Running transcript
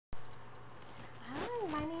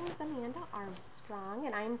Amanda Armstrong,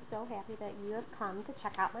 and I'm so happy that you have come to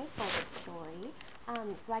check out my photo story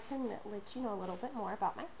so I can let you know a little bit more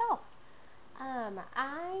about myself.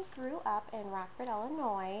 I grew up in Rockford,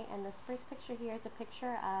 Illinois, and this first picture here is a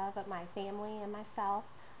picture of my family and myself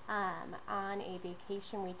on a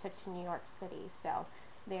vacation we took to New York City. So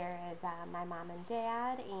there is my mom and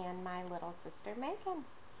dad and my little sister Megan.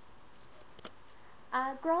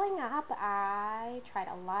 Growing up, I tried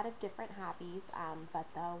a lot of different hobbies, but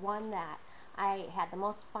the one that I had the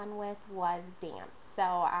most fun with was dance. So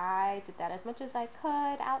I did that as much as I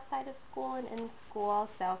could outside of school and in school.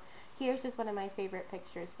 So here's just one of my favorite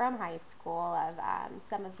pictures from high school of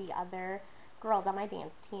some of the other girls on my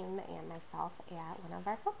dance team and myself at one of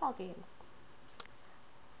our football games.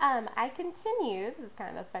 I continued, this is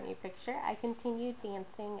kind of a funny picture, I continued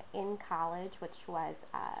dancing in college, which was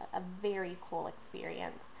a very cool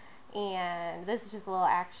experience. And this is just a little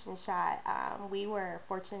action shot. We were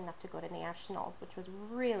fortunate enough to go to nationals, which was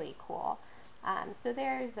really cool. So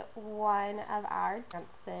there's one of our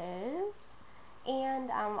dances and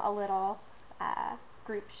a little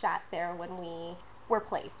group shot there when we were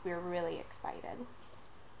placed. We were really excited.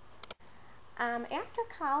 After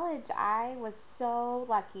college, I was so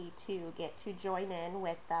lucky to get to join in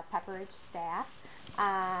with the Pepperidge staff.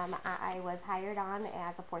 I was hired on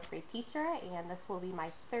as a fourth grade teacher, and this will be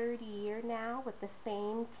my third year now with the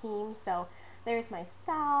same team. So there's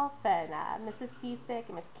myself and Mrs. Fesick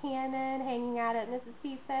and Miss Cannon hanging out at Mrs.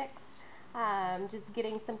 Fesick's, just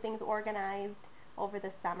getting some things organized over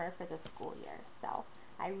the summer for the school year. So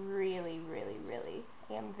I really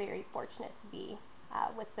am very fortunate to be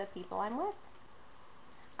with the people I'm with.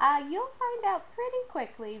 You'll find out pretty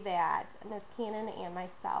quickly that Miss Cannon and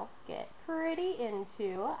myself get pretty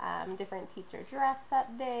into different teacher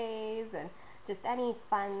dress-up days and just any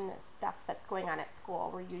fun stuff that's going on at school.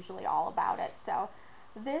 We're usually all about it. So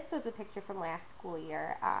this was a picture from last school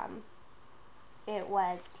year. It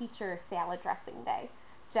was teacher salad dressing day.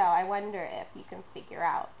 So I wonder if you can figure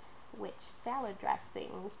out which salad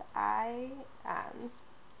dressings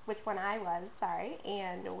which one I was,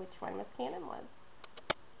 and which one Miss Cannon was.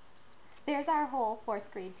 There's our whole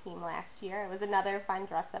fourth grade team last year. It was another fun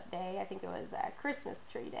dress-up day. I think it was a Christmas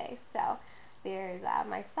tree day. So there's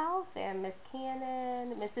myself and Miss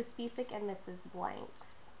Cannon, Mrs. Fesick, and Mrs. Blanks.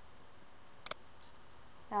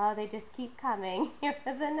 Oh, they just keep coming. It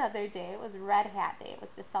was another day. It was Red Hat Day. It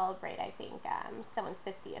was to celebrate, I think, someone's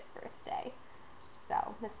 50th birthday.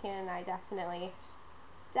 So Miss Cannon and I definitely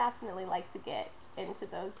like to get into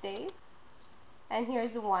those days. And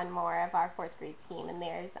here's one more of our fourth grade team, and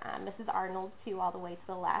there's Mrs. Arnold too, all the way to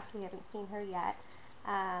the left. We haven't seen her yet.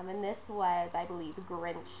 And this was, I believe,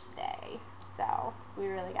 Grinch Day. So we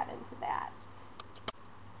really got into that.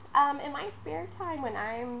 In my spare time, when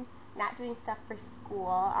I'm not doing stuff for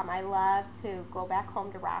school, I love to go back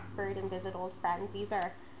home to Rockford and visit old friends. These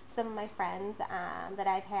are some of my friends that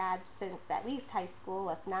I've had since at least high school,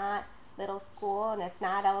 if not middle school, and if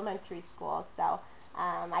not elementary school. So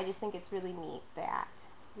I just think it's really neat that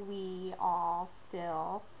we all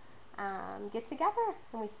still get together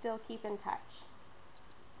and we still keep in touch.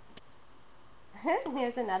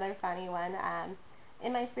 Here's another funny one.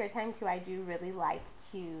 In my spare time too, I do really like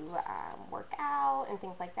to work out and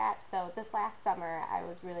things like that. So this last summer, I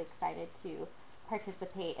was really excited to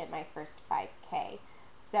participate in my first 5K.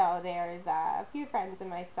 So there's a few friends and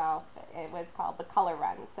myself. It was called the Color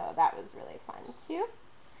Run, so that was really fun too.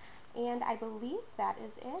 And I believe that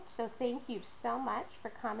is it. So thank you so much for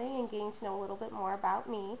coming and getting to know a little bit more about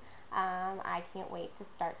me. I can't wait to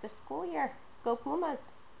start the school year. Go Pumas!